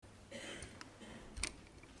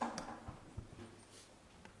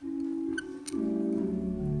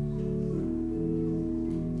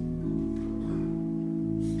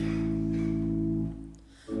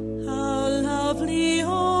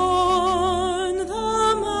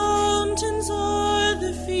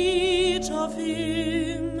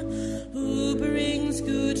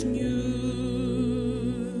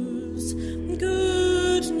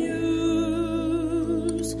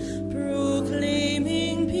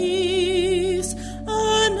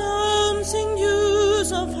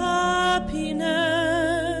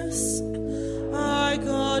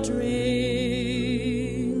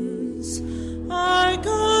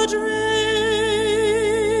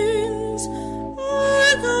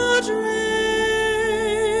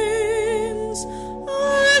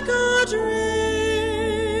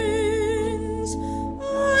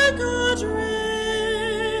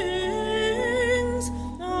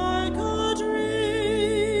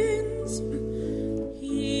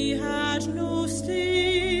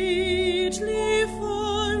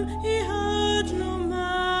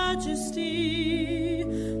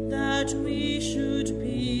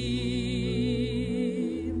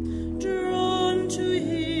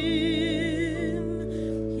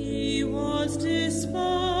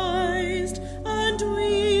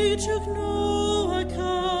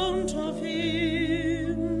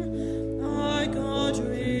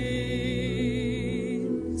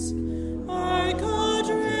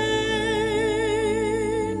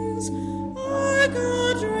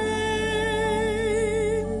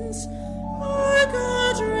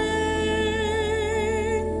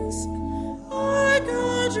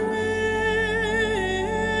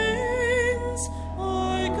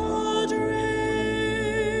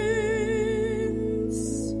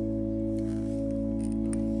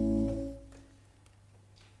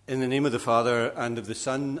of the Father, and of the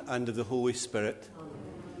Son, and of the Holy Spirit.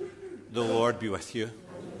 Amen. The Lord be with you.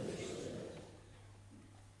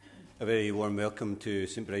 A very warm welcome to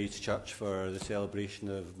St Bride's Church for the celebration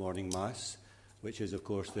of morning Mass, which is, of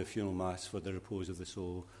course, the funeral Mass for the repose of the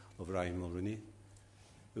soul of Ryan Mulrooney.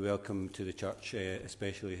 We welcome to the church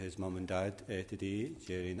especially his mum and dad today,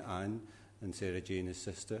 Jerry and Anne, and Sarah Jane, his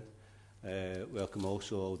sister. Welcome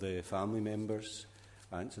also all the family members,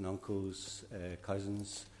 aunts and uncles,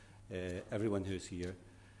 cousins, everyone who's here.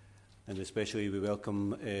 And especially we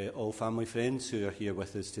welcome all family friends who are here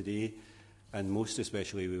with us today, and most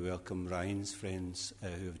especially we welcome Ryan's friends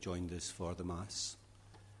who have joined us for the Mass.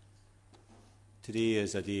 Today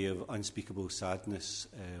is a day of unspeakable sadness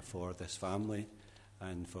for this family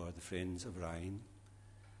and for the friends of Ryan.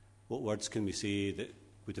 What words can we say that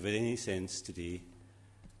would have any sense today?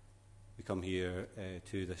 We come here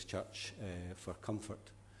to this church for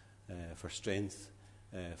comfort, for strength,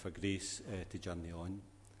 for grace to journey on,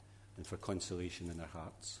 and for consolation in our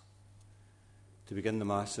hearts. To begin the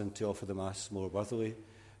Mass and to offer the Mass more worthily,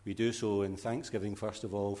 we do so in thanksgiving, first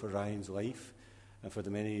of all, for Ryan's life and for the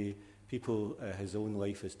many people his own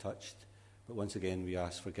life has touched. But once again, we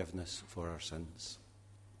ask forgiveness for our sins.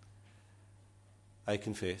 I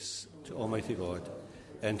confess to Almighty God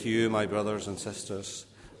and to you, my brothers and sisters,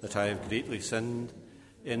 that I have greatly sinned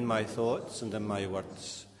in my thoughts and in my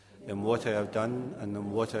words, in what I have done and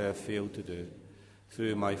in what I have failed to do,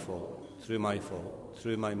 through my most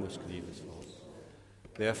grievous fault.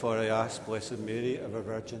 Therefore I ask Blessed Mary, ever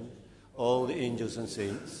Virgin, all the angels and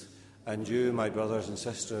saints, and you, my brothers and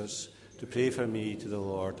sisters, to pray for me to the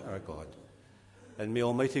Lord our God. And may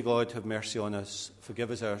Almighty God have mercy on us,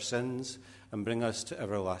 forgive us our sins, and bring us to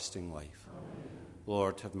everlasting life. Amen.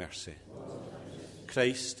 Lord, have mercy.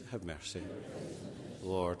 Christ, have mercy.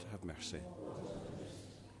 Lord, have mercy.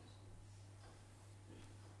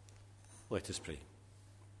 Let us pray.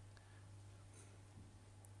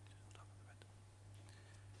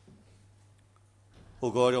 O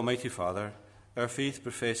God, Almighty Father, our faith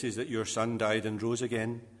professes that your Son died and rose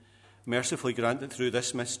again. Mercifully grant that through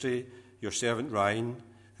this mystery, your servant Ryan,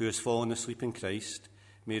 who has fallen asleep in Christ,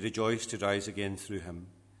 may rejoice to rise again through him,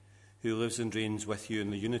 who lives and reigns with you in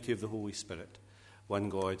the unity of the Holy Spirit, one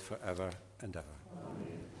God, for ever and ever. Amen.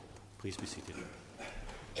 Please be seated.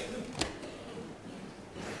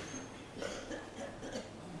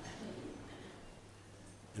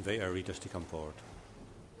 Invite our readers to come forward.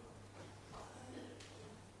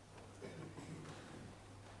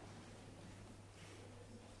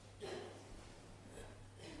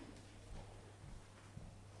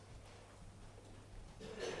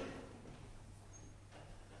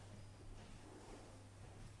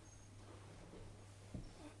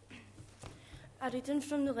 A reading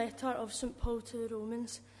from the letter of St Paul to the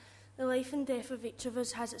Romans. The life and death of each of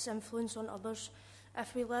us has its influence on others.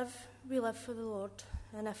 If we live for the Lord,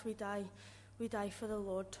 and if we die for the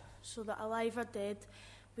Lord, so that alive or dead,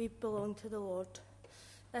 we belong to the Lord.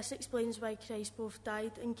 This explains why Christ both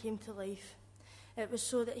died and came to life. It was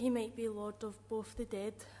so that he might be Lord of both the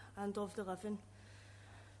dead and of the living.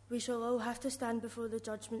 We shall all have to stand before the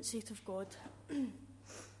judgment seat of God.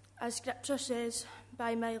 As Scripture says,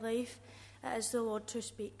 by my life, it is the Lord who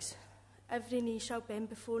speaks. Every knee shall bend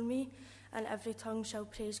before me, and every tongue shall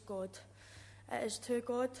praise God. It is to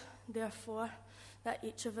God, therefore, that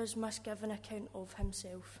each of us must give an account of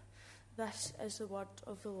himself. This is the word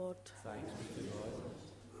of the Lord. Thanks be to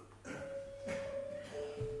God.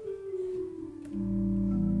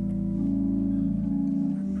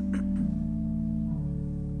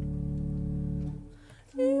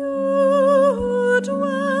 You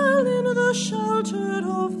dwell in the shelter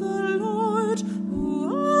of the Lord,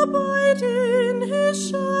 who abide in his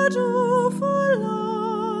shadow for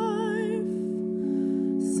life.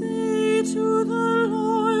 Say to the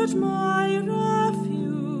Lord, my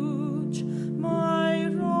refuge, my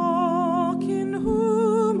rock in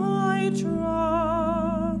whom I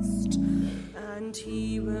trust, and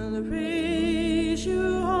he will raise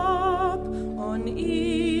you up on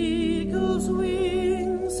eagle's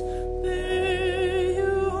wings. Bear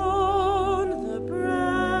you on the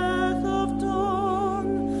breath of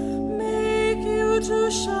dawn, make you to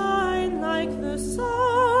shine like the sun,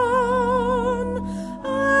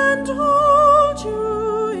 and hold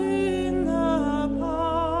you in the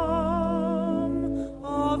palm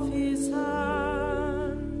of his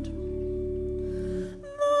hand.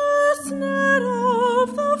 The snare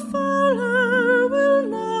of the fowler will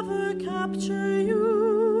never capture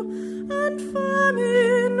you, and fire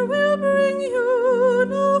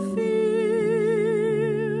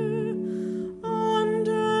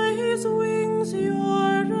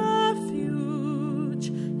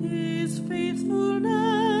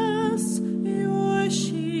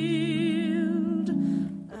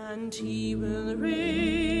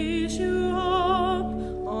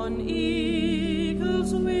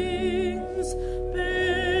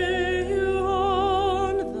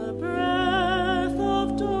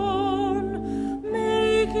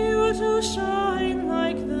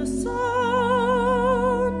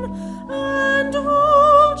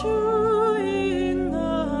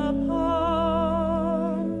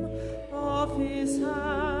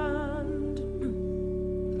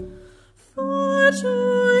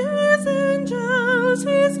to his angels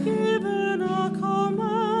he's given a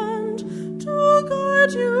command to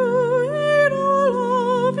guide you in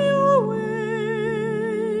all of your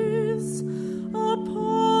ways.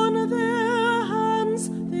 Upon their hands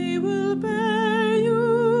they will bear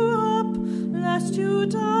you up, lest you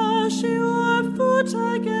dash your foot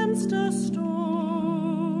against a stone.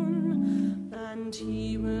 And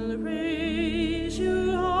he will raise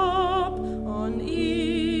you up on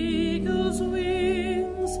eagle's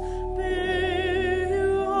wings, bear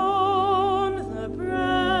you on the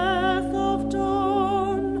breath of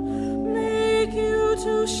dawn, make you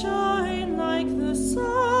to shine like the sun,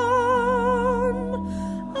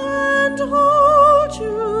 and hold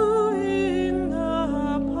you in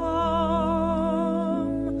the palm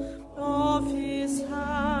of his hand.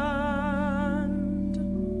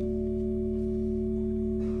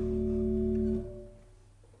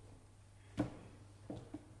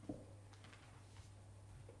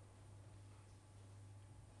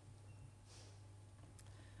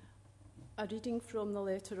 A reading from the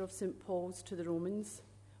letter of St. Paul's to the Romans.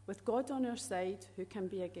 With God on our side, who can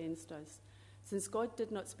be against us? Since God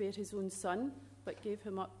did not spare his own Son, but gave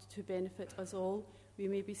him up to benefit us all, we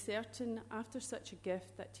may be certain, after such a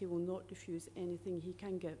gift, that he will not refuse anything he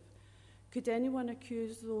can give. Could anyone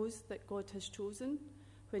accuse those that God has chosen?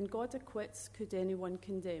 When God acquits, could anyone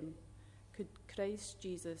condemn? Could Christ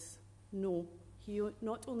Jesus? No, he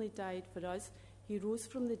not only died for us, he rose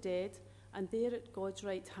from the dead, and there at God's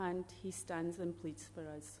right hand he stands and pleads for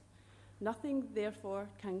us. Nothing, therefore,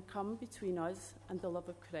 can come between us and the love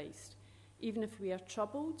of Christ, even if we are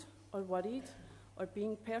troubled or worried or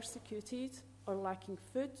being persecuted or lacking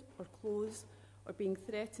food or clothes or being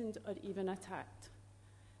threatened or even attacked.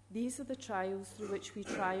 These are the trials through which we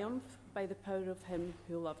triumph by the power of him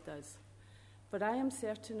who loved us. For I am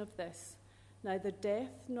certain of this, neither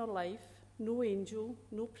death nor life, no angel,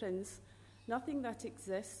 no prince, nothing that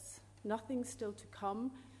exists, nothing still to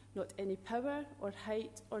come, not any power or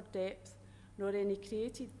height or depth, nor any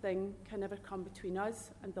created thing can ever come between us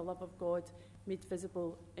and the love of God made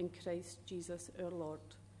visible in Christ Jesus our Lord.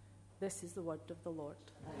 This is the word of the Lord.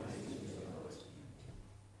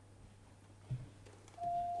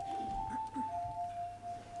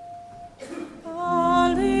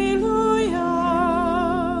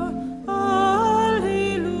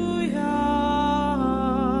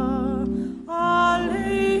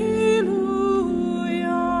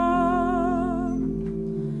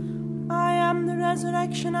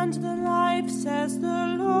 And the life, says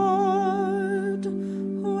the Lord.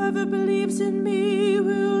 Whoever believes in me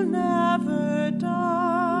will never die.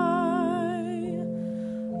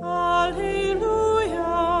 Alleluia,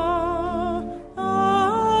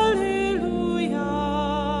 alleluia,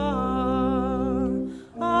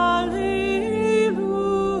 alleluia.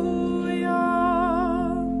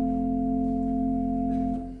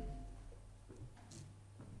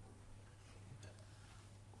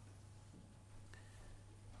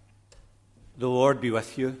 The Lord be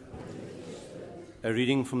with you. A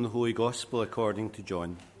reading from the Holy Gospel according to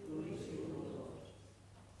John.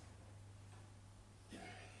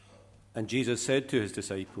 And Jesus said to his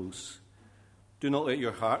disciples, "Do not let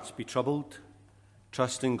your hearts be troubled.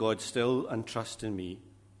 Trust in God still and trust in me.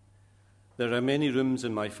 There are many rooms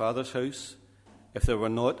in my Father's house. If there were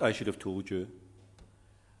not, I should have told you.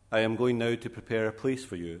 I am going now to prepare a place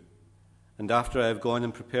for you. And after I have gone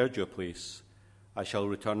and prepared your place, I shall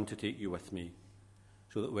return to take you with me,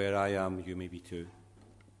 so that where I am, you may be too.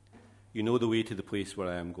 You know the way to the place where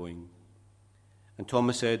I am going." And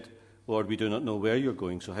Thomas said, "Lord, we do not know where you're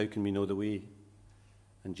going, so how can we know the way?"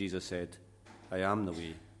 And Jesus said, "I am the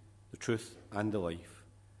way, the truth, and the life.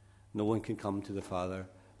 No one can come to the Father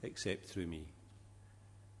except through me."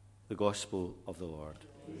 The Gospel of the Lord.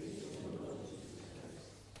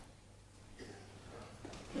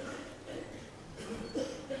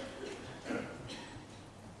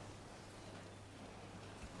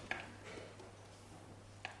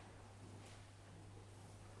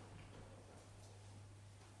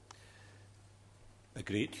 A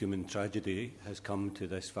great human tragedy has come to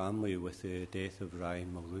this family with the death of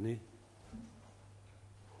Ryan Mulrooney.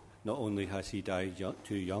 Not only has he died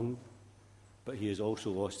too young, but he has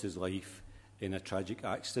also lost his life in a tragic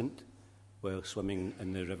accident while swimming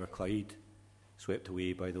in the River Clyde, swept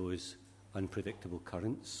away by those unpredictable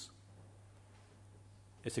currents.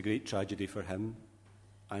 It's a great tragedy for him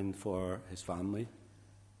and for his family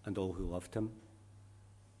and all who loved him.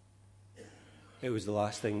 It was the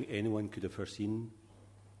last thing anyone could have foreseen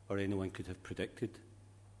or anyone could have predicted.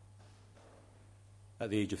 At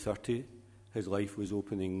the age of 30, his life was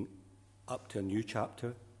opening up to a new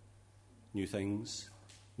chapter, new things,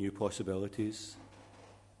 new possibilities.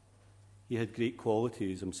 He had great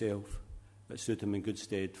qualities himself that stood him in good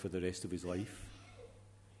stead for the rest of his life.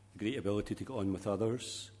 A great ability to get on with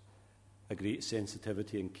others, a great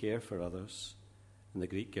sensitivity and care for others, and a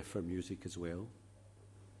great gift for music as well.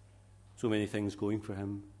 So many things going for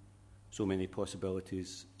him, so many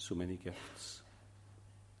possibilities, so many gifts.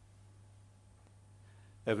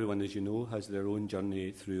 Everyone, as you know, has their own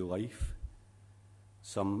journey through life.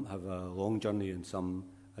 Some have a long journey and some,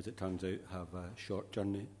 as it turns out, have a short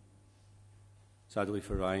journey. Sadly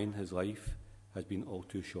for Ryan, his life has been all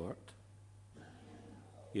too short.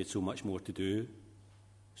 He had so much more to do,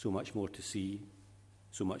 so much more to see,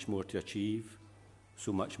 so much more to achieve,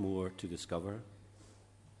 so much more to discover.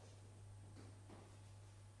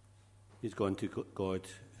 He's gone to God,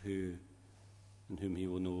 in whom he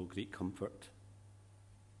will know great comfort.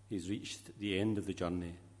 He's reached the end of the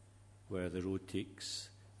journey, where the road takes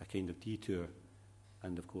a kind of detour,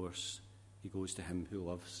 and of course he goes to him who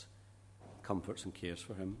loves, comforts and cares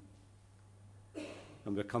for him.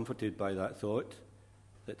 And we're comforted by that thought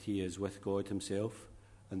that he is with God himself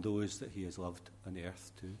and those that he has loved on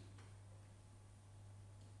earth too.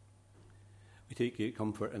 We take great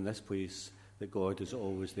comfort in this place that God is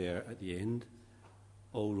always there at the end.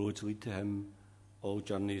 All roads lead to him, all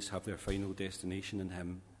journeys have their final destination in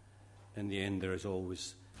him. In the end, there is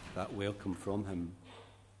always that welcome from him,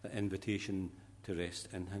 that invitation to rest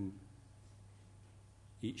in him.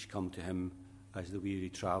 Each come to him as the weary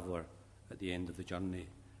traveller at the end of the journey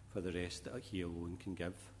for the rest that he alone can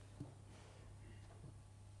give.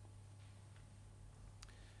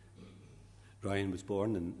 Ryan was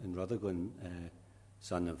born in Rutherglen,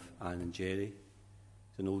 son of Anne and Jerry.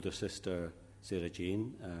 His an older sister, Sarah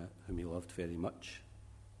Jane, whom he loved very much.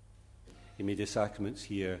 He made his sacraments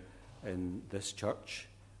here in this church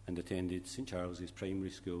and attended St Charles's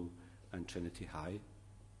Primary School and Trinity High.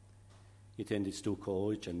 He attended Stowe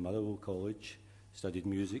College and Motherwell College, studied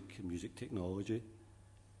music and music technology.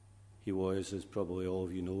 He was, as probably all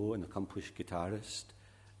of you know, an accomplished guitarist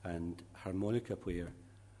and harmonica player.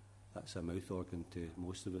 That's a mouth organ to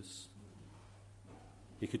most of us.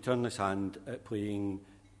 He could turn his hand at playing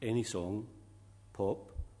any song, pop,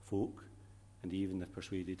 folk, and even, if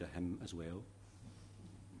persuaded, a hymn as well.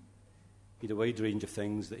 He had a wide range of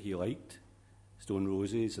things that he liked: Stone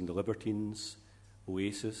Roses and the Libertines,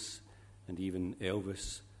 Oasis, and even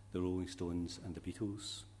Elvis, the Rolling Stones, and the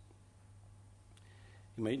Beatles.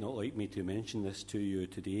 You might not like me to mention this to you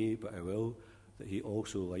today, but I will, that he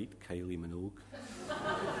also liked Kylie Minogue.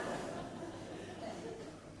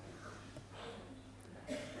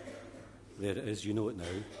 There it is, you know it now.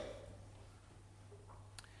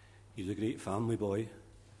 He was a great family boy,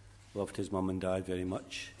 loved his mum and dad very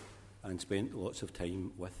much, and spent lots of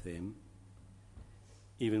time with them.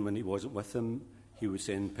 Even when he wasn't with them, he would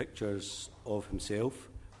send pictures of himself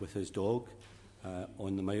with his dog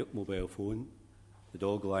on the mobile phone, the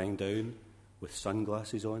dog lying down with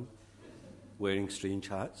sunglasses on, wearing strange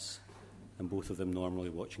hats, and both of them normally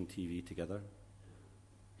watching TV together.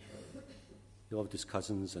 He loved his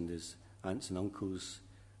cousins and his aunts and uncles,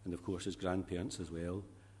 and of course his grandparents as well,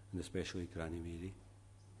 and especially Granny Mary.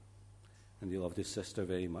 And he loved his sister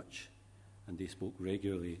very much, and they spoke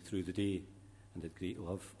regularly through the day and had great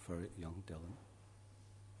love for young Dylan.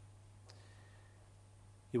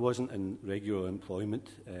 He wasn't in regular employment,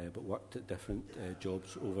 but worked at different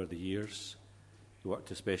jobs over the years. He worked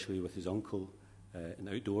especially with his uncle in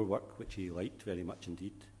outdoor work, which he liked very much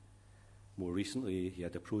indeed. More recently, he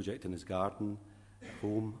had a project in his garden at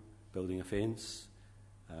home, building a fence,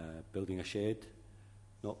 building a shed,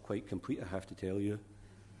 not quite complete, I have to tell you,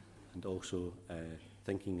 and also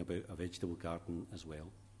thinking about a vegetable garden as well.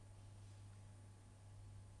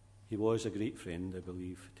 He was a great friend, I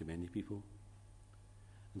believe, to many people,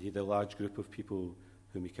 and he had a large group of people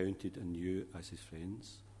whom he counted and knew as his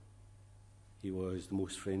friends. He was the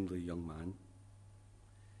most friendly young man.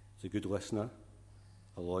 He's a good listener,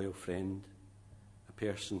 a loyal friend, a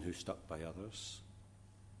person who stuck by others.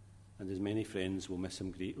 And as many friends will miss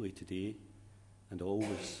him greatly today, and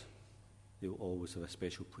always, they will always have a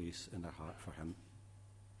special place in their heart for him.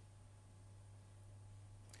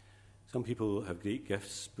 Some people have great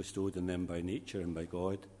gifts bestowed on them by nature and by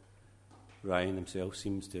God. Ryan himself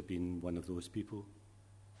seems to have been one of those people.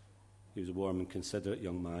 He was a warm and considerate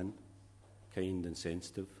young man, kind and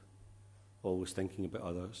sensitive, always thinking about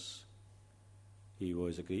others. He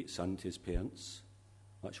was a great son to his parents,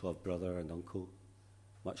 much loved brother and uncle,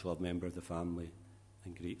 much loved member of the family,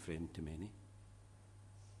 and great friend to many.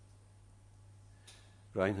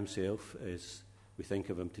 Ryan himself, as we think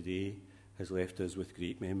of him today, has left us with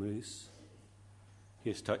great memories. He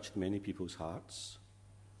has touched many people's hearts.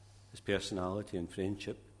 His personality and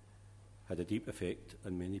friendship had a deep effect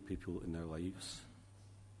on many people in their lives.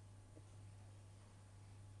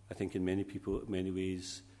 I think in many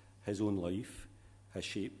ways, his own life has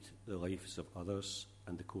shaped the lives of others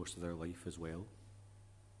and the course of their life as well.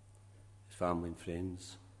 His family and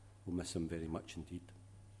friends will miss him very much indeed.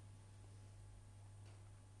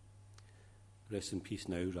 Rest in peace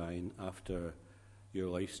now, Ryan, after your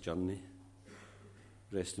life's journey.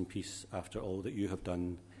 Rest in peace after all that you have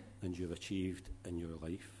done and you have achieved in your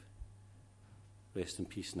life. Rest in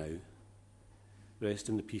peace now. Rest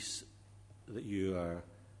in the peace that you are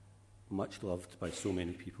much loved by so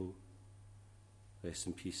many people. Rest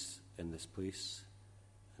in peace in this place,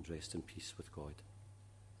 and rest in peace with God.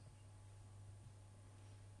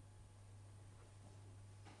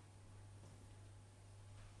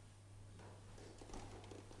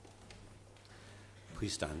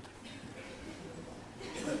 Please stand.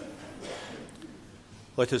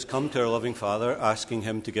 Let us come to our loving Father, asking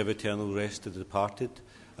him to give eternal rest to the departed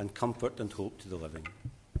and comfort and hope to the living.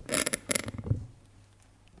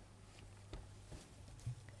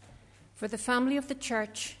 For the family of the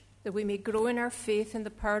Church, that we may grow in our faith in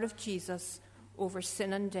the power of Jesus over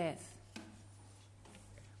sin and death,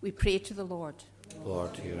 we pray to the Lord.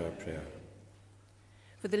 Lord, hear our prayer.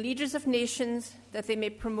 For the leaders of nations, that they may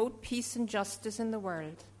promote peace and justice in the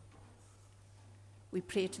world, we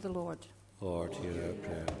pray to the Lord. Lord, hear our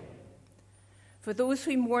prayer. For those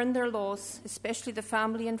who mourn their loss, especially the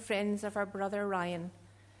family and friends of our brother Ryan,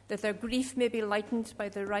 that their grief may be lightened by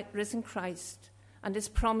the risen Christ and his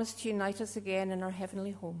promise to unite us again in our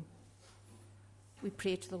heavenly home, we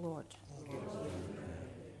pray to the Lord.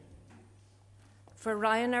 For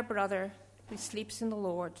Ryan, our brother, who sleeps in the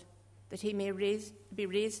Lord, that he may be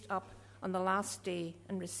raised up on the last day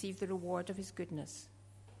and receive the reward of his goodness,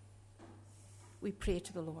 we pray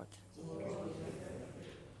to the Lord.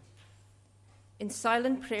 In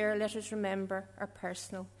silent prayer, let us remember our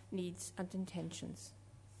personal needs and intentions.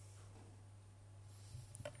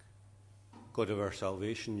 God of our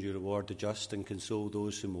salvation, you reward the just and console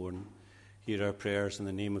those who mourn. Hear our prayers in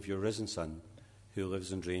the name of your risen Son, who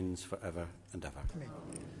lives and reigns forever and ever. Amen.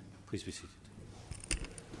 Please be seated.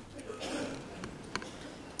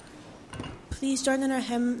 Please join in our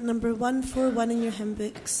hymn number 141 in your hymn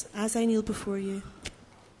books, As I Kneel Before You.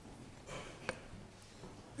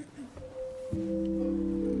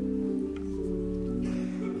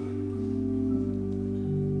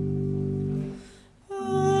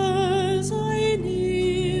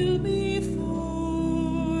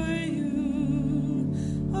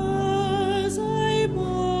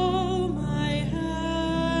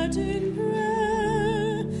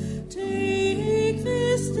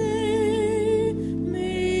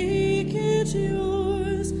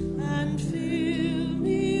 Yours, and fill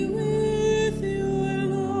me with your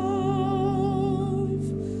love.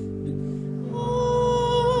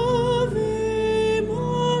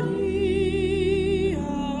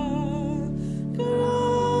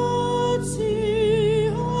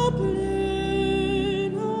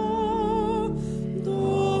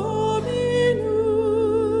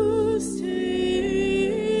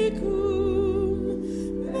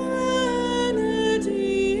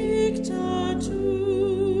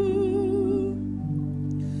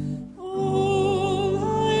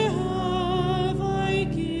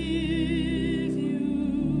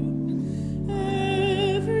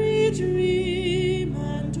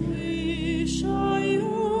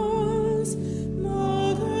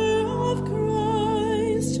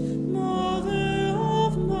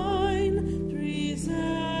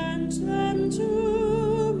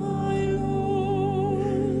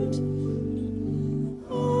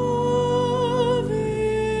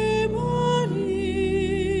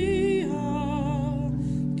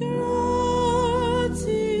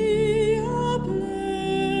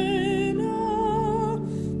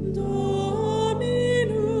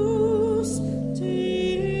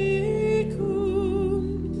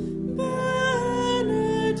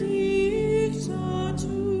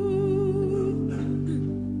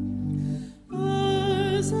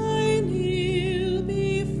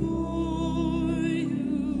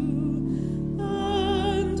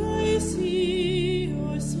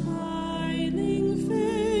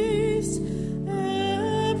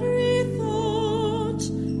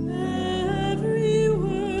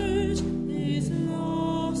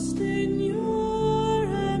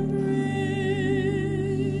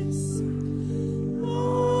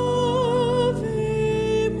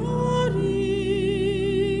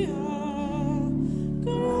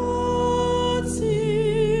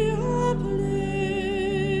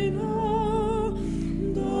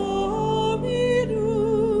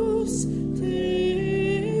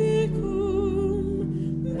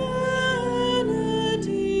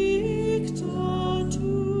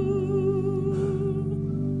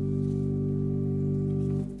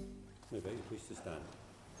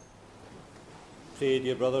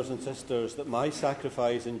 dear brothers and sisters, that my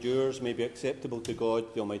sacrifice and yours may be acceptable to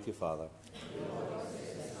God, the Almighty Father.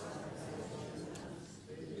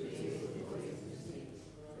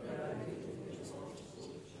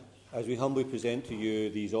 As we humbly present to you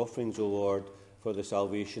these offerings, O Lord, for the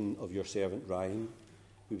salvation of your servant Ryan,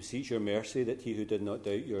 we beseech your mercy that he who did not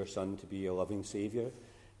doubt your Son to be a loving Saviour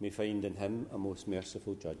may find in him a most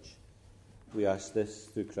merciful judge. We ask this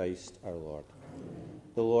through Christ our Lord.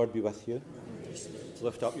 The Lord be with you.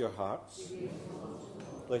 Lift up your hearts.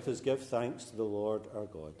 Let us give thanks to the Lord our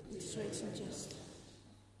God.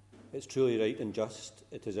 It's truly right and just.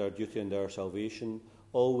 It is our duty and our salvation,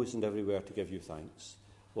 always and everywhere, to give you thanks,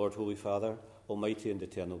 Lord, Holy Father, Almighty and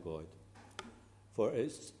eternal God. For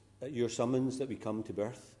it's at your summons that we come to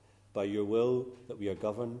birth, by your will that we are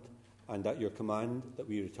governed, and at your command that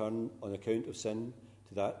we return on account of sin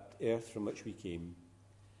to that earth from which we came.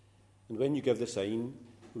 And when you give the sign,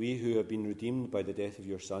 we who have been redeemed by the death of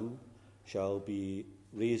your Son shall be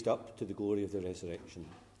raised up to the glory of the resurrection.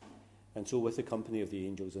 And so with the company of the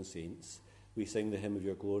angels and saints, we sing the hymn of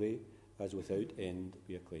your glory, as without end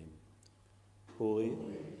we acclaim. Holy,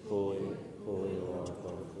 holy, holy Lord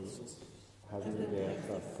God of hosts, heaven and earth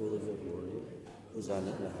are full of your glory.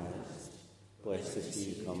 Hosanna in the highest. Blessed is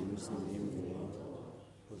he who comes in the name of the Lord.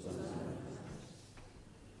 Hosanna in the highest.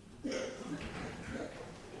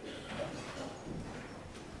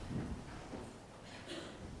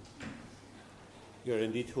 You are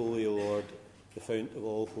indeed holy, O Lord, the fount of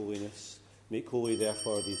all holiness. Make holy,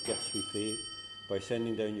 therefore, these gifts, we pray, by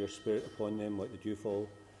sending down your Spirit upon them like the dewfall,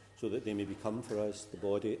 so that they may become for us the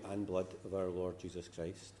body and blood of our Lord Jesus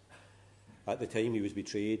Christ. At the time he was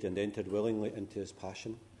betrayed and entered willingly into his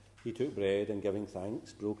passion, he took bread and, giving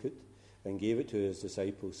thanks, broke it and gave it to his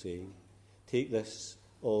disciples, saying, "Take this,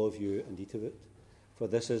 all of you, and eat of it, for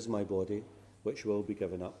this is my body, which will be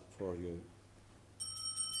given up for you."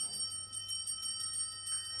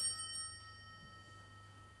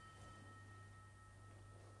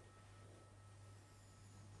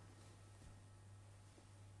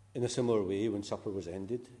 In a similar way, when supper was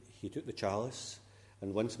ended, he took the chalice,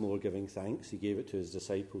 and once more giving thanks, he gave it to his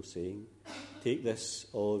disciples, saying, "Take this,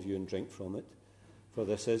 all of you, and drink from it, for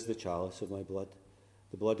this is the chalice of my blood,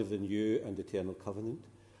 the blood of the new and eternal covenant,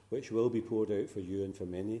 which will be poured out for you and for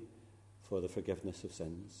many for the forgiveness of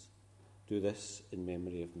sins. Do this in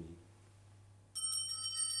memory of me."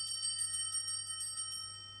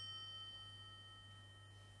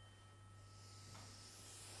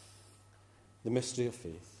 The mystery of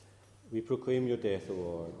faith. We proclaim your death, O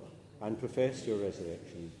Lord, and profess your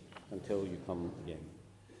resurrection until you come again.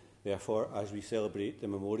 Therefore, as we celebrate the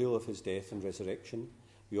memorial of his death and resurrection,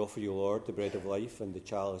 we offer you, Lord, the bread of life and the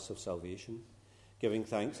chalice of salvation, giving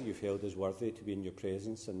thanks that you've held us worthy to be in your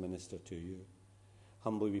presence and minister to you.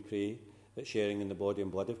 Humbly we pray that, sharing in the body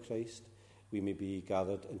and blood of Christ, we may be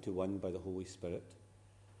gathered into one by the Holy Spirit.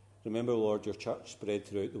 Remember, Lord, your church spread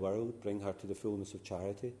throughout the world. Bring her to the fullness of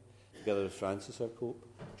charity, together with Francis our Pope,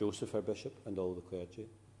 Joseph our Bishop, and all the clergy.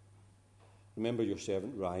 Remember your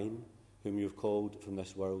servant Ryan, whom you have called from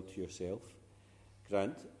this world to yourself.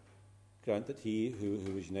 Grant that he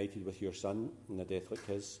who was united with your Son in a death like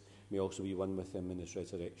his may also be one with him in his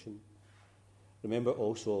resurrection. Remember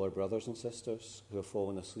also all our brothers and sisters who have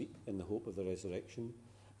fallen asleep in the hope of the resurrection,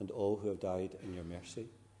 and all who have died in your mercy.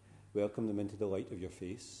 Welcome them into the light of your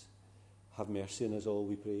face. Have mercy on us all,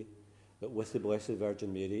 we pray, that with the Blessed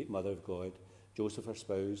Virgin Mary, Mother of God, Joseph her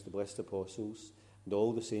spouse, the blessed apostles, and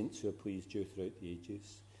all the saints who have pleased you throughout the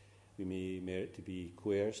ages, we may merit to be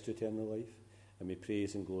co-heirs to eternal life, and may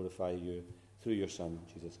praise and glorify you through your Son,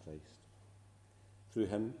 Jesus Christ. Through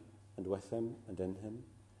him, and with him, and in him,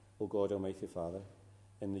 O God, Almighty Father,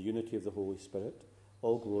 in the unity of the Holy Spirit,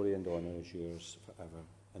 all glory and honour is yours forever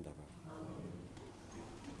and ever. Amen.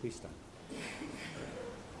 Please stand.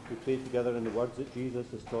 We pray together in the words that Jesus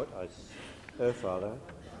has taught us. Our Father,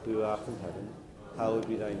 who art in heaven, hallowed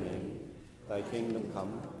be thy name. Thy kingdom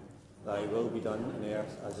come, thy will be done on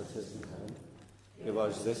earth as it is in heaven. Give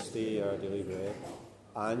us this day our daily bread,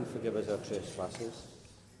 and forgive us our trespasses,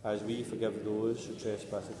 as we forgive those who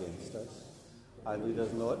trespass against us. And lead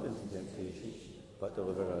us not into temptation, but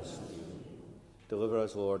deliver us from evil. Deliver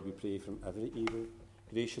us, Lord, we pray, from every evil.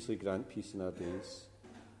 Graciously grant peace in our days,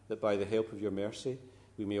 that by the help of your mercy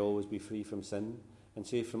we may always be free from sin and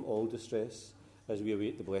safe from all distress, as we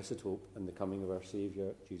await the blessed hope and the coming of our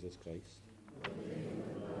Saviour, Jesus Christ.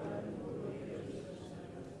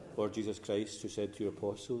 Lord Jesus Christ, who said to your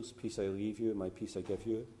apostles, "Peace I leave you, my peace I give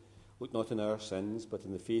you," look not on our sins, but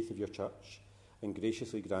in the faith of your church, and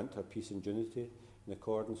graciously grant her peace and unity in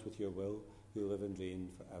accordance with your will, who live and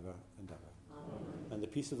reign for ever and ever. Amen. And the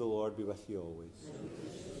peace of the Lord be with you always.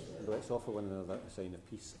 And let's offer one another a sign of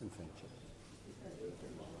peace and friendship.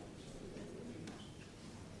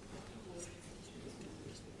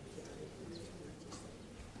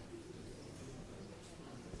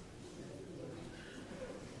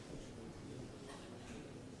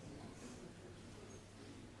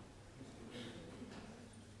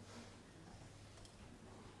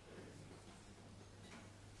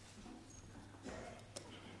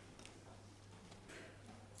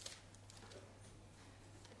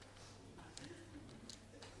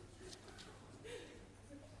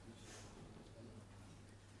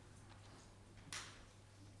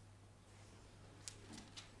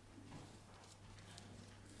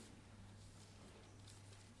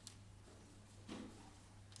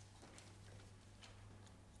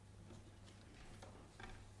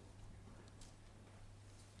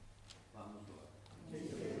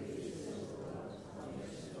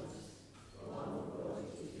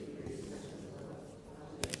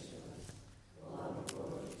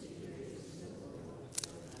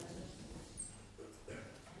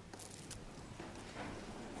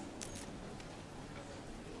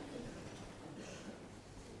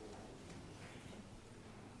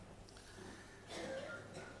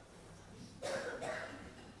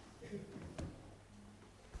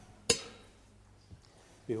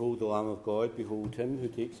 Behold the Lamb of God, behold him who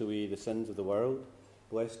takes away the sins of the world.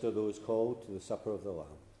 Blessed are those called to the supper of the Lamb.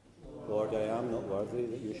 Lord, I am not worthy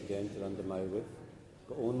that you should enter under my roof,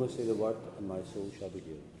 but only say the word, and my soul shall be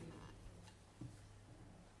healed.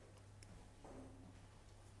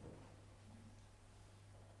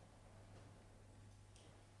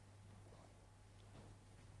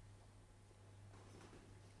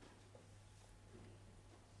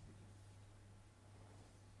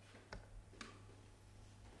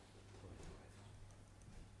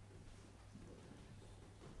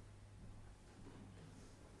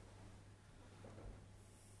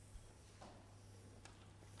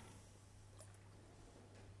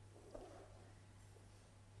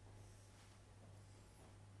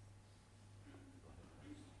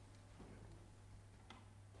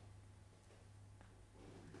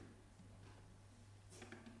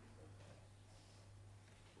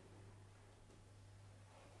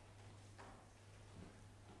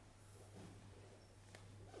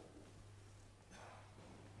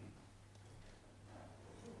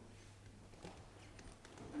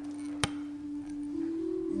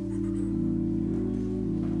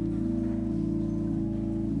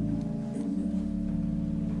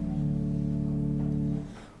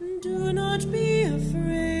 Do not be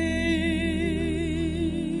afraid,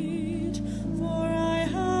 for I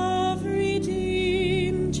have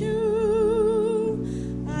redeemed you.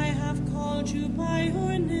 I have called you by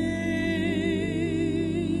your name.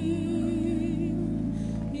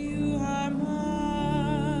 You are mine.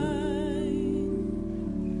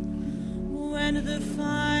 When the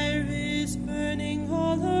fire is burning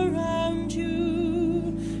all around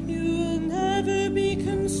you, you'll never be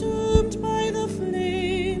consumed by the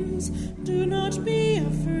flames. Do not be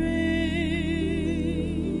afraid,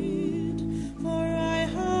 for I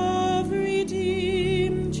have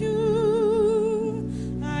redeemed you.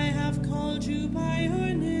 I have called you by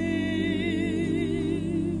your name.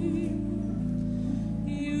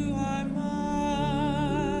 You are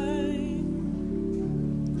mine.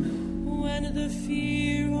 When the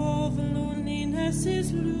fear of loneliness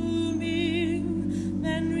is looming,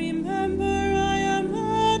 then remember I am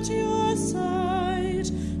at your side.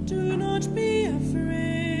 Do not be afraid,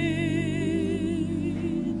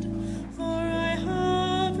 for I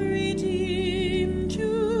have redeemed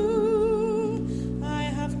you. I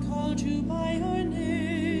have called you by your name.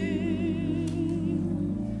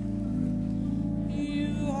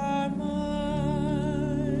 You are mine.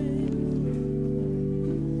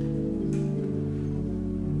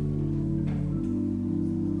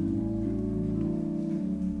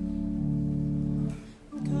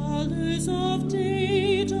 Colors of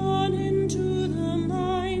day dawn into the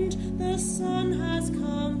mind. The sun has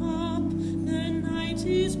come up, the night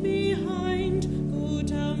is behind. Go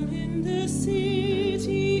down in the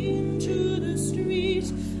city into the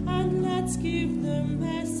street, and let's give the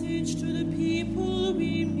message to the people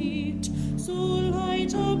we meet. So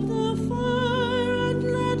light up the fire and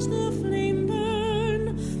let the flame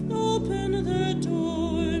burn. Open the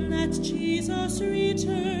door, let Jesus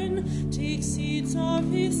return. Take seeds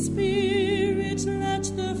of his spirit, let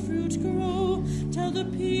the fruit grow. Tell the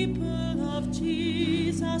people of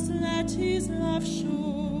Jesus, let his love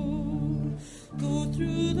show. Go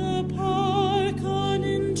through the park on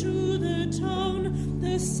into the town.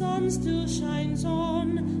 The sun still shines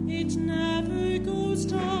on, it never goes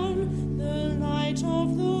down. The light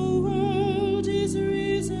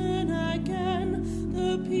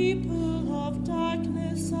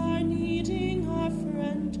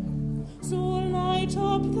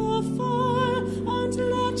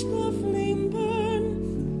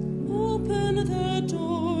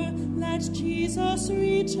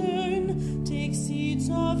return. Take seeds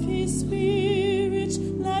of his spirit,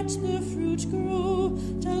 let the fruit grow.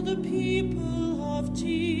 Tell the people of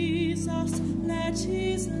Jesus, let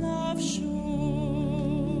his love show.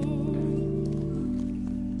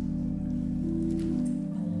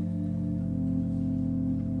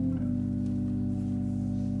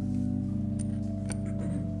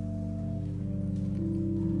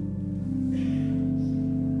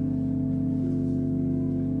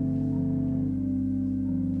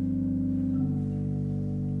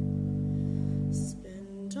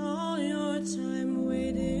 Spend all your time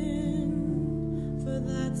waiting for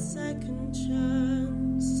that second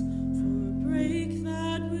chance, for a break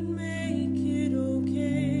that would make it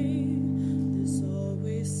okay. There's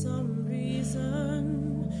always some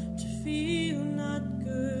reason to feel not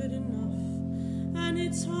good enough, and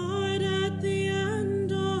it's hard at the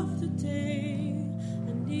end of the day.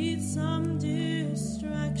 I need some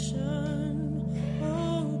distraction.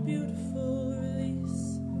 Oh, beautiful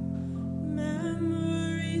release.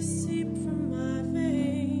 Memories seep from my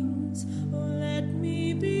veins. Oh, let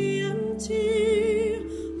me be empty.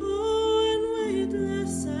 Oh, and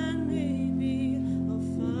weightless, and maybe I'll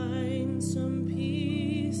find some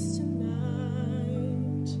peace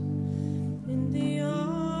tonight. In the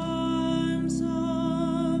arms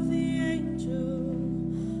of the angel,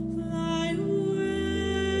 fly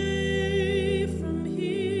away from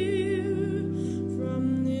here, from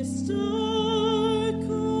this dark,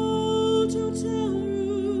 cold hotel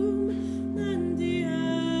room, and the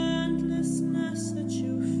endlessness that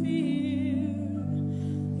you fear.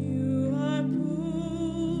 You are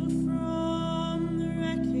pulled from the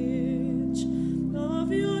wreckage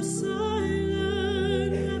of your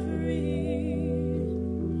silent reverie.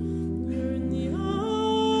 You're in the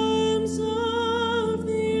arms of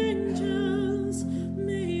the angels.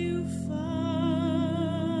 May you find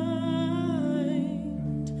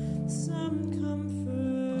some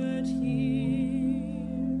comfort here.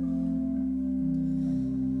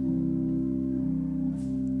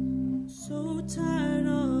 So tired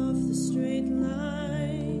of the straight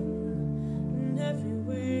line, and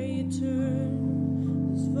everywhere you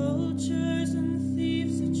turn, there's vultures and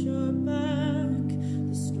thieves at your back.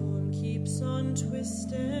 The storm keeps on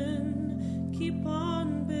twisting, keep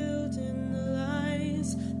on building the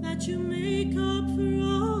lies that you make up for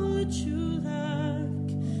all that you lack.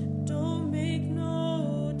 Don't make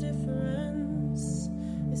no difference,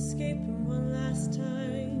 escaping one last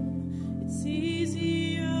time. It's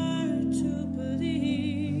easier to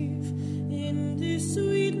believe in this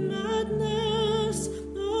sweet madness.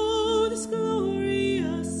 Oh, this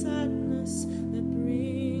glorious sadness that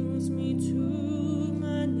brings me to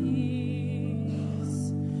my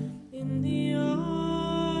knees. In the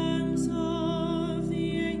arms of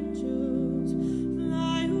the angels,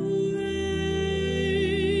 fly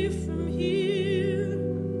away from here,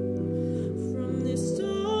 from this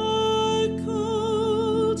dark,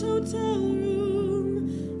 cold hotel room,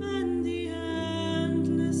 and the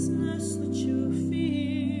endlessness that you fear.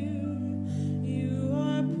 You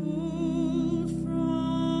are pulled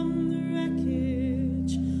from the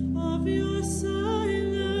wreckage of your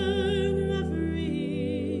silent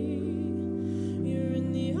reverie. You're in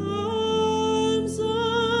the arms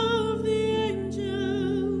of the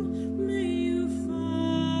angel. May you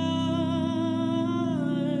find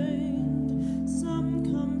some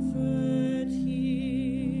comfort here.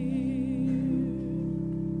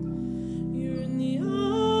 You're in the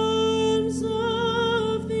arms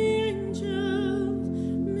of the angel.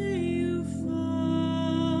 May you find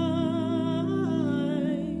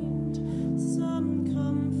some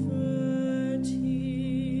comfort here.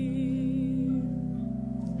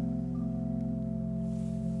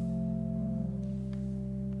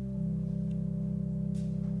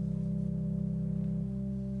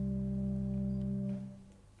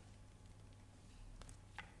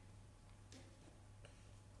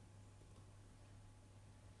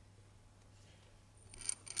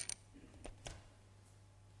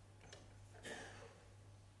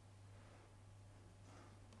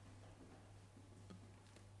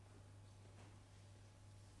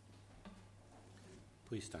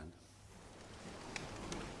 Please stand.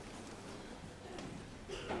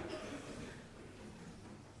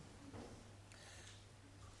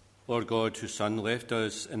 Lord God, whose Son left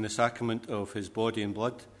us in the sacrament of his body and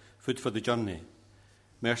blood, food for the journey,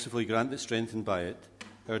 mercifully grant that, strengthened by it,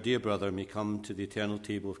 our dear brother may come to the eternal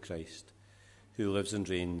table of Christ, who lives and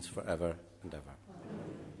reigns for ever and ever.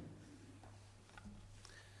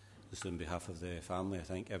 This is on behalf of the family. I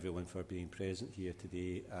thank everyone for being present here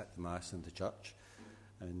today at the Mass in the church,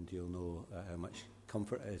 and you'll know how much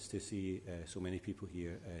comfort it is to see so many people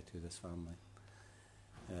here to this family.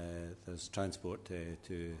 there's transport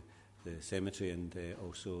to the cemetery, and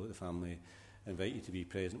also the family invite you to be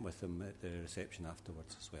present with them at the reception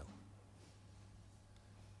afterwards as well.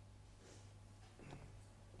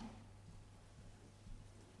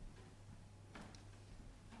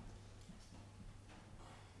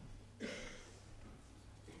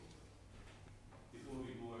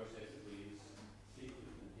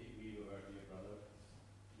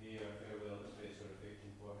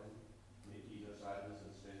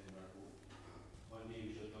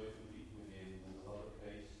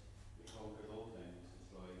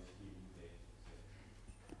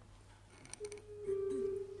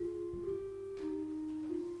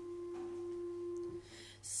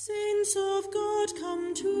 Saints of God,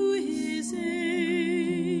 come to his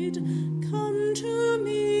aid, come to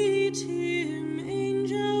meet him,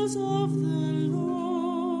 angels of the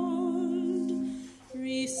Lord.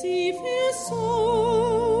 Receive his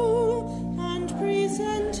soul and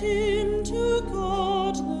present him to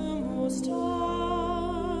God the Most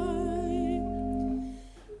High.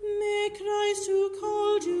 May Christ, who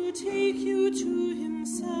called you, take you to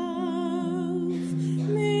himself.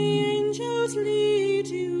 May angels lead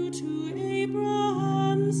you to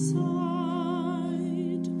Abraham's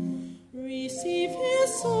side. Receive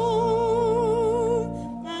his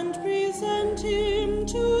soul and present him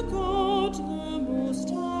to God the Most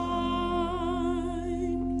High.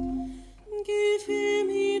 Give him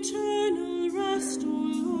eternal rest, O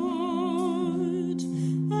Lord,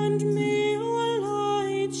 and may our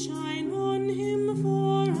light shine on him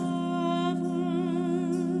forever.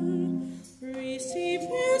 Receive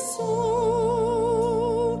his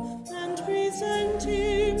soul and present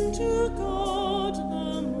him to God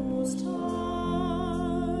the Most High.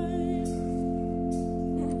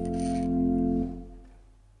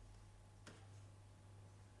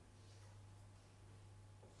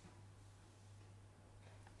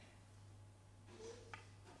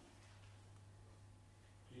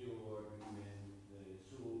 Dear Lord, we commend the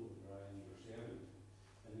soul of Brian, your servant,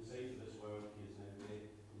 in the sight of this world he is now dead,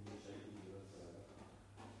 in your sight he liveth forever.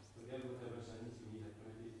 Forgive whatever sins he may have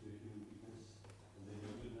committed through human weakness, and in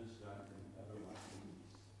your goodness grant him everlasting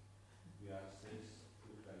peace. We ask this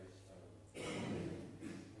through Christ our Lord. And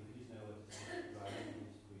please now let us take Brian in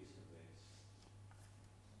his place of rest.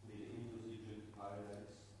 May the angels lead you into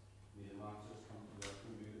paradise. May the martyrs come to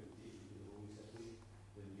welcome you and take you to the holy city,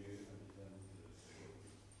 the new and eternal Jerusalem.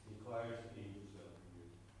 The choirs of angels welcome you,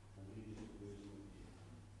 and lead you to the bosom of David.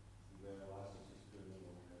 And where Lazarus is poor no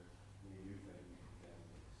longer, may you find eternal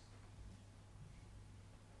rest.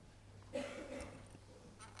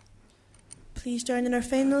 Please join in our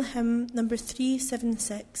final hymn, number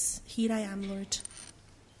 376, Here I Am, Lord.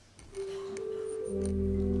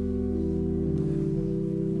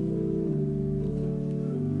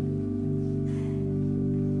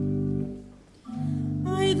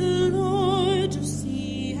 I, the